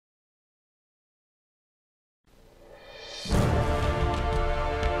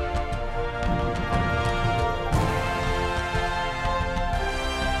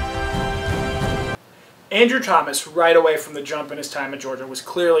Andrew Thomas, right away from the jump in his time at Georgia, was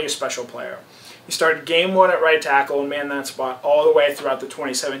clearly a special player. He started game one at right tackle and manned that spot all the way throughout the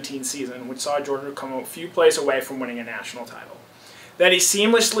 2017 season, which saw Georgia come a few plays away from winning a national title. Then he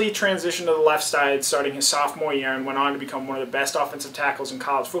seamlessly transitioned to the left side starting his sophomore year and went on to become one of the best offensive tackles in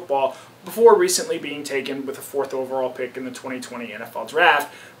college football before recently being taken with a 4th overall pick in the 2020 NFL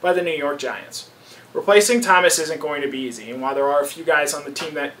Draft by the New York Giants. Replacing Thomas isn't going to be easy, and while there are a few guys on the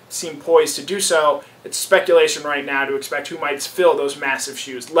team that seem poised to do so, it's speculation right now to expect who might fill those massive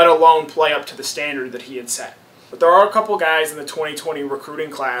shoes, let alone play up to the standard that he had set. But there are a couple guys in the 2020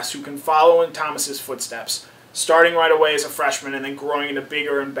 recruiting class who can follow in Thomas's footsteps, starting right away as a freshman and then growing into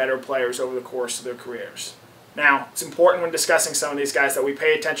bigger and better players over the course of their careers. Now, it's important when discussing some of these guys that we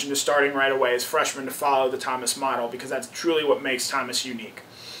pay attention to starting right away as freshmen to follow the Thomas model, because that's truly what makes Thomas unique.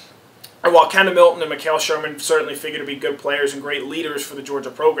 And while Kendall Milton and Mikael Sherman certainly figure to be good players and great leaders for the Georgia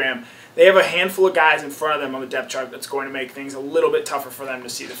program, they have a handful of guys in front of them on the depth chart that's going to make things a little bit tougher for them to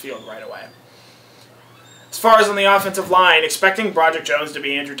see the field right away. As far as on the offensive line, expecting Broderick Jones to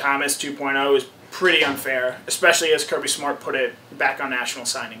be Andrew Thomas 2.0 is pretty unfair, especially as Kirby Smart put it back on National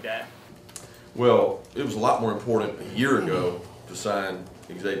Signing Day. Well, it was a lot more important a year ago to sign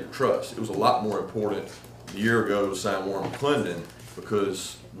Xavier Truss. It was a lot more important a year ago to sign Warren McClendon,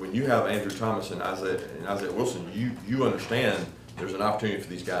 because when you have Andrew Thomas and Isaiah Wilson, you understand there's an opportunity for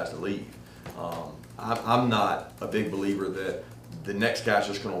these guys to leave. I'm not a big believer that the next guy's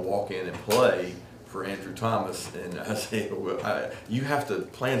just going to walk in and play for Andrew Thomas and Isaiah. You have to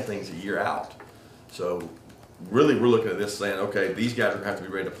plan things a year out. So really we're looking at this saying, okay, these guys are going to have to be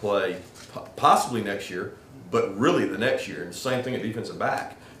ready to play possibly next year, but really the next year. And the same thing at defensive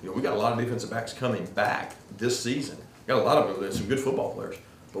back. You know, we got a lot of defensive backs coming back this season. Got a lot of them, some good football players.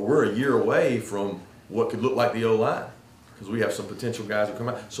 But we're a year away from what could look like the O-line, because we have some potential guys who come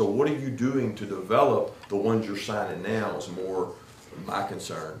out. So what are you doing to develop the ones you're signing now is more my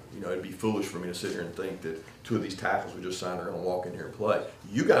concern. You know, it'd be foolish for me to sit here and think that 2 of these tackles we just signed are going to walk in here and play.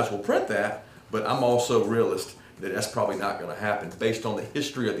 You guys will print that, but I'm also a realist that that's probably not going to happen. Based on the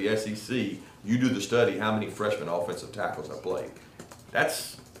history of the SEC, you do the study, how many freshman offensive tackles have played.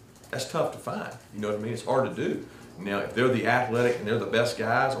 That's tough to find. You know what I mean? It's hard to do. Now, if they're the athletic and they're the best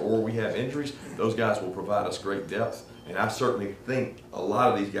guys, or we have injuries, those guys will provide us great depth. And I certainly think a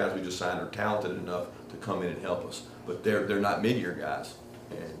lot of these guys we just signed are talented enough to come in and help us. But they're not mid-year guys,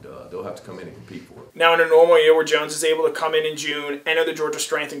 and they'll have to come in and compete for it. Now, in a normal year where Jones is able to come in June, enter the Georgia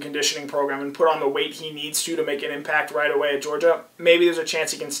Strength and Conditioning Program, and put on the weight he needs to make an impact right away at Georgia, maybe there's a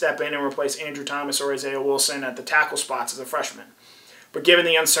chance he can step in and replace Andrew Thomas or Isaiah Wilson at the tackle spots as a freshman. But given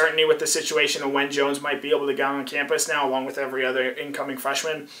the uncertainty with the situation of when Jones might be able to get on campus now, along with every other incoming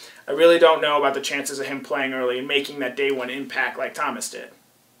freshman, I really don't know about the chances of him playing early and making that day one impact like Thomas did.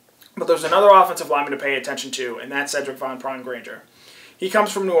 But there's another offensive lineman to pay attention to, and that's Cedric Von Granger. He comes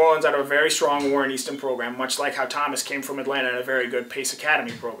from New Orleans out of a very strong Warren Easton program, much like how Thomas came from Atlanta in a very good Pace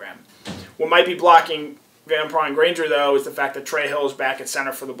Academy program. What might be blocking Von Granger, though, is the fact that Trey Hill is back at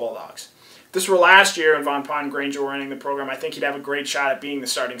center for the Bulldogs. If this were last year and Von Granger were running the program, I think he'd have a great shot at being the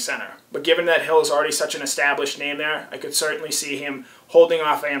starting center. But given that Hill is already such an established name there, I could certainly see him holding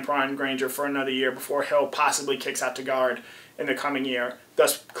off Von Granger for another year before Hill possibly kicks out to guard in the coming year,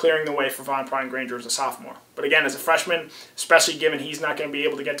 thus clearing the way for Von Granger as a sophomore. But again, as a freshman, especially given he's not going to be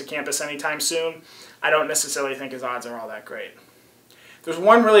able to get to campus anytime soon, I don't necessarily think his odds are all that great. There's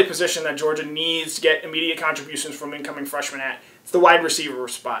one really position that Georgia needs to get immediate contributions from incoming freshmen at. It's the wide receiver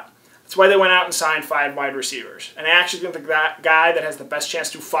spot. That's why they went out and signed 5 wide receivers. And I actually think the guy that has the best chance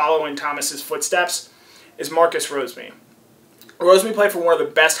to follow in Thomas's footsteps is Marcus Rosemy. Rosemy played for one of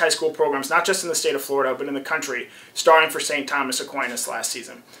the best high school programs, not just in the state of Florida, but in the country, starring for St. Thomas Aquinas last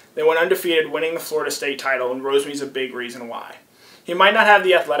season. They went undefeated, winning the Florida State title, and Rosemy's a big reason why. He might not have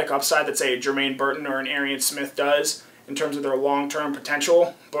the athletic upside that, say, a Jermaine Burton or an Arian Smith does in terms of their long-term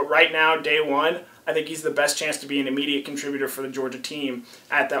potential, but right now, day one, I think he's the best chance to be an immediate contributor for the Georgia team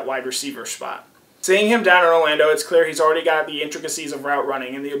at that wide receiver spot. Seeing him down in Orlando, it's clear he's already got the intricacies of route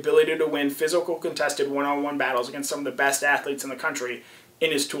running and the ability to win physical contested one-on-one battles against some of the best athletes in the country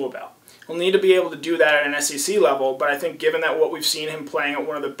in his tool belt. He'll need to be able to do that at an SEC level, but I think given that what we've seen him playing at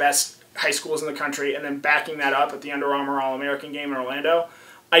one of the best high schools in the country and then backing that up at the Under Armour All-American game in Orlando,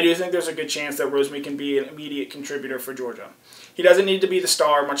 I do think there's a good chance that Rosemy can be an immediate contributor for Georgia. He doesn't need to be the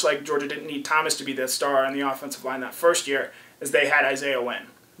star, much like Georgia didn't need Thomas to be the star on the offensive line that first year, as they had Isaiah Wynn.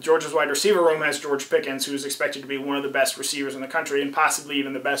 Georgia's wide receiver room has George Pickens, who is expected to be one of the best receivers in the country and possibly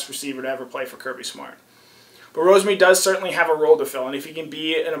even the best receiver to ever play for Kirby Smart. But Rosemy does certainly have a role to fill, and if he can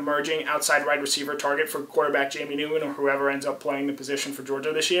be an emerging outside wide receiver target for quarterback Jamie Newman or whoever ends up playing the position for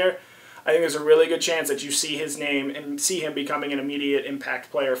Georgia this year, I think there's a really good chance that you see his name and see him becoming an immediate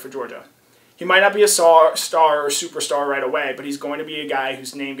impact player for Georgia. He might not be a star or superstar right away, but he's going to be a guy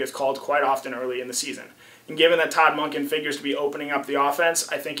whose name gets called quite often early in the season. And given that Todd Monken figures to be opening up the offense,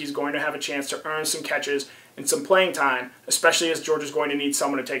 I think he's going to have a chance to earn some catches and some playing time, especially as Georgia's going to need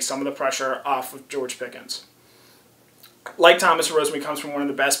someone to take some of the pressure off of George Pickens. Like Thomas, Rosemy comes from one of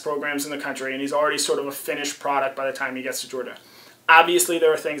the best programs in the country, and he's already sort of a finished product by the time he gets to Georgia. Obviously,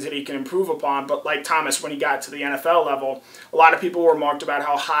 there are things that he can improve upon, but like Thomas, when he got to the NFL level, a lot of people remarked about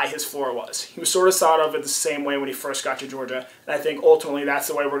how high his floor was. He was sort of thought of it the same way when he first got to Georgia, and I think ultimately that's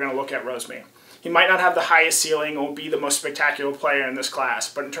the way we're going to look at Rosemy. He might not have the highest ceiling or be the most spectacular player in this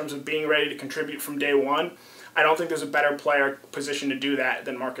class, but in terms of being ready to contribute from day one, I don't think there's a better player positioned to do that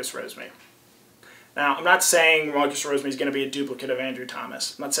than Marcus Rosemy. Now, I'm not saying Marcus Rosemy is going to be a duplicate of Andrew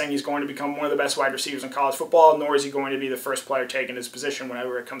Thomas. I'm not saying he's going to become one of the best wide receivers in college football, nor is he going to be the first player taken his position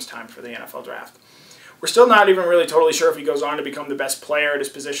whenever it comes time for the NFL draft. We're still not even really totally sure if he goes on to become the best player at his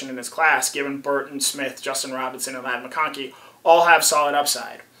position in his class, given Burton, Smith, Justin Robinson, and Ladd McConkey all have solid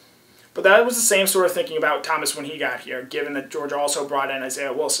upside. But that was the same sort of thinking about Thomas when he got here, given that Georgia also brought in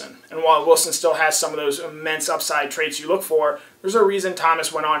Isaiah Wilson. And while Wilson still has some of those immense upside traits you look for, there's a reason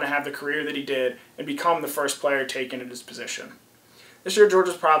Thomas went on to have the career that he did and become the first player taken at his position. This year,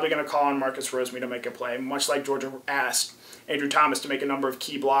 Georgia's probably going to call on Marcus Rosemy to make a play, much like Georgia asked Andrew Thomas to make a number of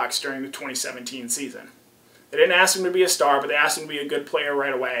key blocks during the 2017 season. They didn't ask him to be a star, but they asked him to be a good player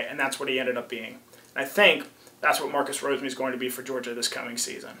right away, and that's what he ended up being. And I think that's what Marcus Rosemy is going to be for Georgia this coming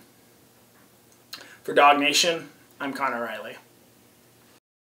season. For Dog Nation, I'm Connor Riley.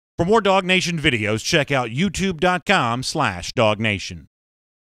 For more Dog Nation videos, check out youtube.com/DogNation.